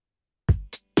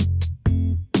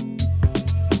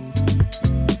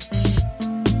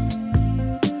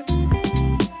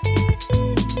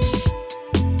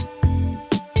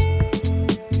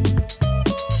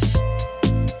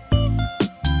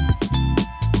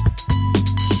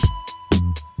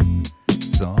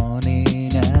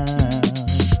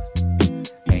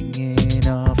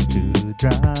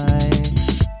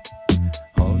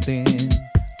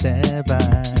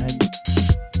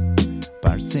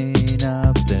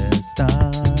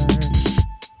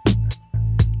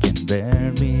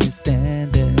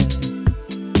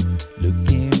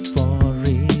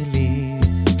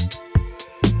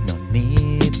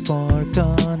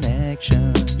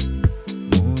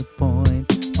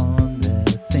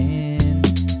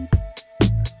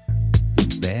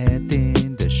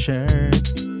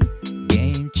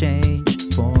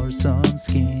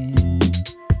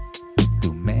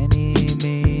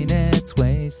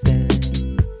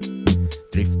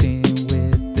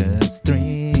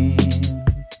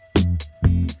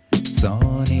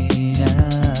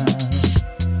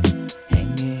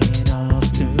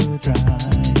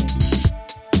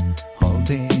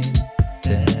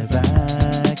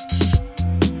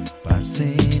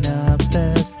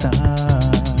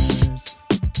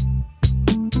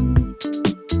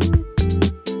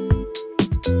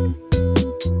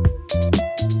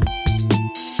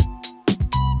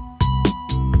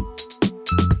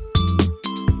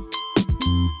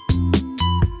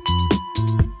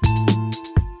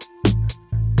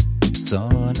So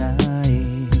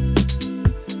naive,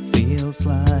 feels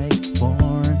like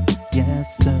born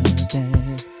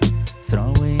yesterday.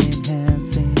 Throwing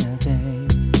hands in a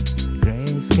daze, gray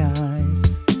skies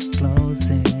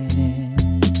closing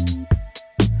in.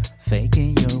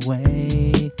 Faking your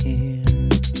way here,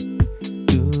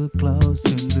 too close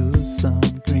to lose some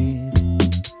grip.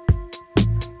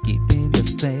 Keeping the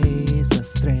face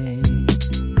astray,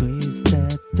 twist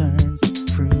that turns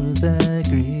through the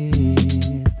grid.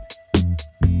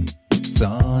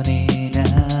 Zoning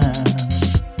out,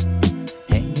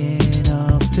 hanging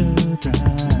off to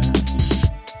dry,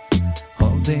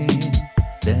 holding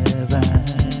the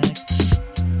back,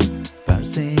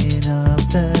 parsing up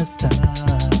the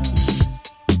stars.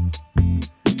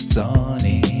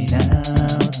 Zoning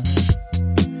out,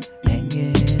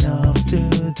 hanging off to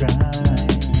dry,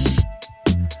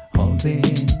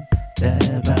 holding the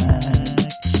back,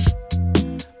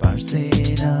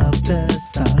 parsing up the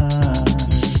stars.